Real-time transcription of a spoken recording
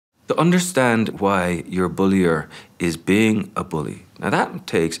To understand why your bullier is being a bully. Now that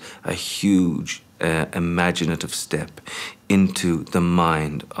takes a huge imaginative step into the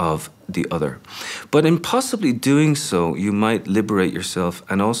mind of the other. But in possibly doing so, you might liberate yourself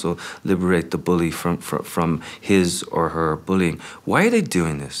and also liberate the bully from his or her bullying. Why are they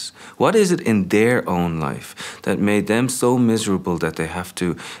doing this? What is it in their own life that made them so miserable that they have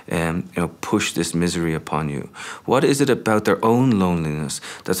to push this misery upon you? What is it about their own loneliness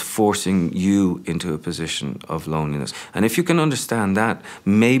that's forcing you into a position of loneliness? And if you can understand that,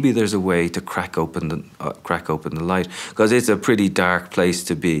 maybe there's a way to crack open the light, because it's a pretty dark place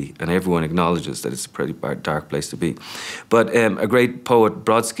to be, and everyone acknowledges that it's a pretty dark place to be. But a great poet,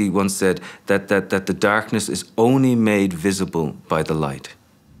 Brodsky, once said that the darkness is only made visible by the light.